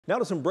Now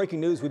to some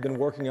breaking news we've been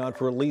working on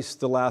for at least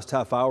the last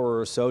half hour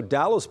or so.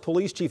 Dallas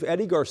Police Chief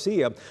Eddie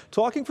Garcia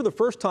talking for the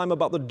first time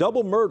about the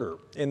double murder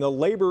in the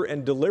labor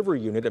and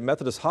delivery unit at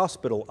Methodist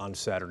Hospital on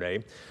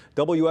Saturday.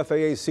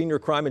 WFAA's senior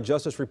crime and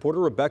justice reporter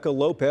Rebecca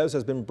Lopez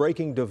has been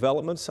breaking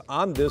developments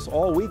on this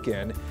all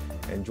weekend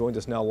and joins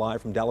us now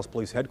live from Dallas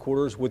Police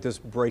headquarters with this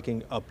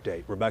breaking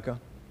update. Rebecca?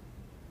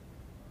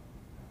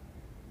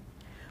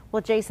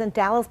 Well, Jason,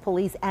 Dallas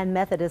Police and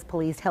Methodist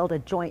Police held a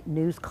joint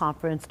news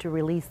conference to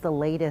release the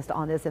latest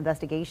on this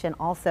investigation.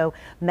 Also,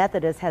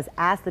 Methodist has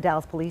asked the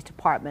Dallas Police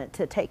Department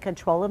to take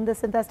control of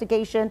this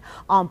investigation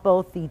on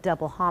both the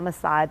double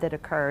homicide that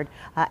occurred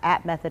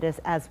at Methodist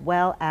as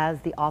well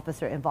as the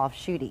officer-involved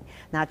shooting.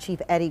 Now,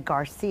 Chief Eddie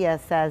Garcia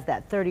says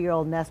that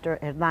 30-year-old Nestor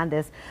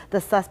Hernandez,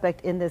 the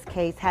suspect in this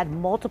case, had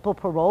multiple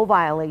parole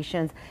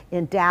violations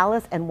in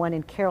Dallas and one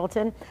in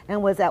Carrollton,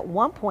 and was at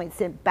one point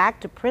sent back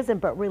to prison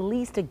but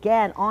released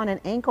again on an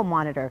ankle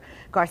monitor.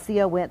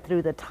 Garcia went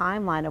through the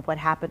timeline of what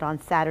happened on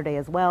Saturday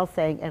as well,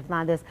 saying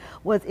Hernandez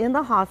was in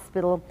the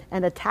hospital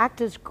and attacked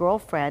his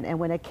girlfriend, and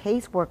when a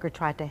caseworker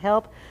tried to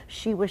help,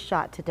 she was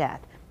shot to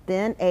death.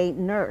 Then a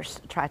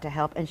nurse tried to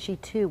help and she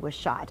too was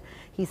shot.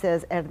 He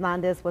says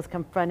Hernandez was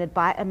confronted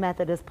by a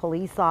Methodist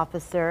police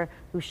officer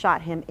who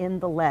shot him in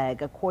the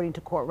leg. According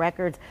to court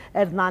records,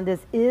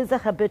 Hernandez is a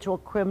habitual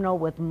criminal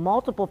with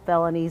multiple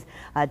felonies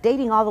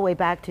dating all the way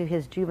back to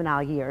his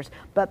juvenile years.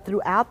 But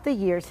throughout the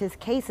years, his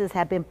cases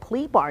have been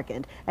plea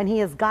bargained and he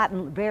has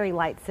gotten very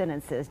light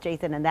sentences,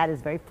 Jason, and that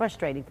is very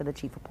frustrating for the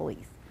chief of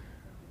police.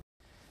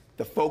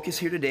 The focus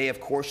here today, of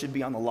course, should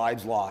be on the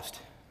lives lost.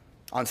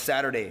 On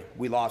Saturday,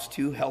 we lost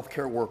 2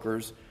 healthcare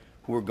workers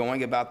who were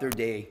going about their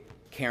day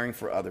caring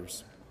for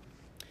others.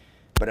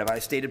 But as I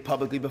stated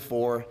publicly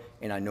before,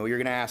 and I know you're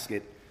going to ask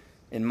it,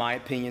 in my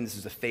opinion, this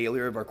is a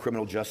failure of our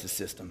criminal justice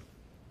system.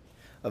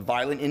 A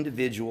violent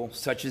individual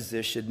such as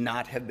this should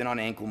not have been on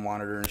ankle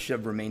monitor and should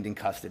have remained in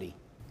custody.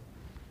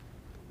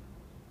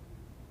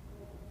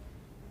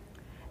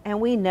 And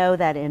we know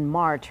that in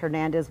March,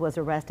 Hernandez was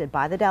arrested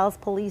by the Dallas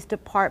Police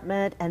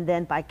Department and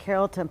then by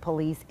Carrollton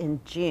Police in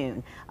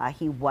June.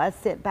 He was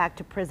sent back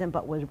to prison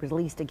but was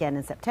released again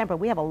in September.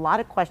 We have a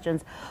lot of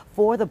questions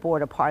for the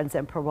Board of Pardons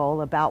and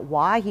Parole about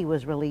why he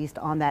was released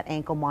on that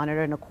ankle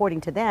monitor. And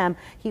according to them,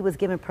 he was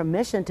given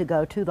permission to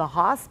go to the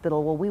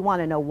hospital. Well, we want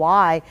to know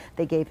why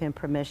they gave him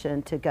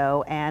permission to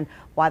go and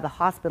why the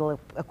hospital,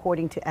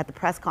 according to at the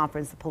press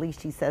conference, the police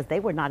chief says they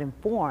were not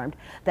informed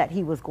that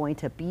he was going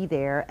to be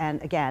there.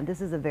 And again, this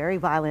is a very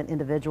violent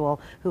individual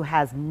who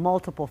has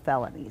multiple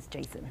felonies,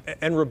 Jason.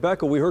 And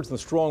Rebecca, we heard some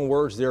strong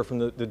words there from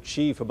the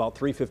chief about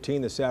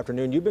 3:15 this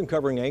afternoon. You've been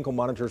covering ankle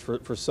monitors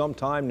for some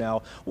time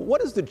now.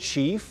 What does the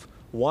chief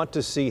want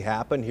to see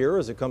happen here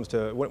as it comes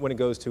to when it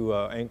goes to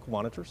ankle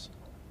monitors?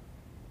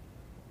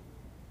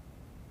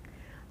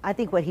 I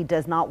think what he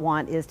does not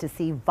want is to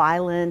see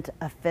violent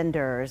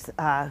offenders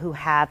who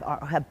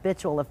are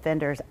habitual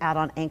offenders out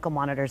on ankle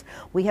monitors.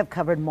 We have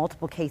covered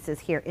multiple cases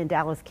here in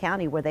Dallas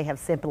County where they have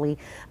simply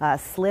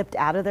slipped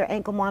out of their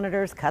ankle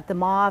monitors, cut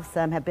them off.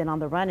 Some have been on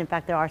the run. In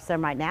fact, there are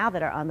some right now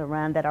that are on the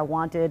run that are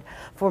wanted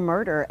for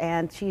murder.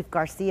 And Chief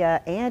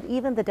Garcia and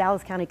even the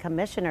Dallas County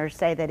commissioners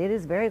say that it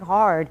is very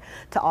hard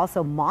to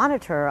also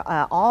monitor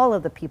all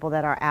of the people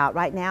that are out.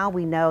 Right now,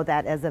 we know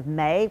that as of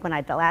May, when I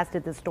last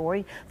did the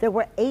story, there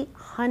were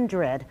 800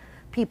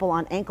 people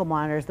on ankle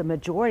monitors, the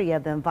majority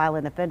of them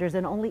violent offenders,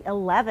 and only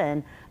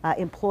 11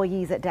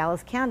 employees at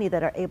Dallas County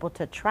that are able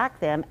to track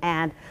them.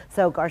 And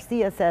so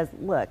Garcia says,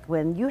 look,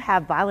 when you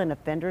have violent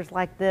offenders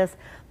like this,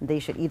 they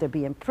should either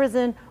be in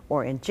prison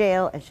or in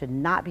jail and should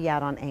not be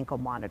out on ankle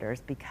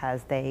monitors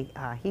because they,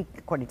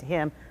 according to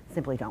him,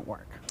 simply don't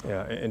work.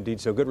 Yeah,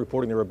 indeed. So good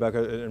reporting there,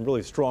 Rebecca, and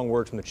really strong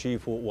words from the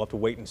chief. We'll have to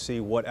wait and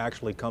see what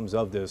actually comes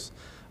of this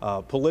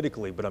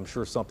politically, but I'm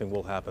sure something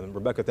will happen.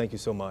 Rebecca, thank you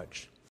so much.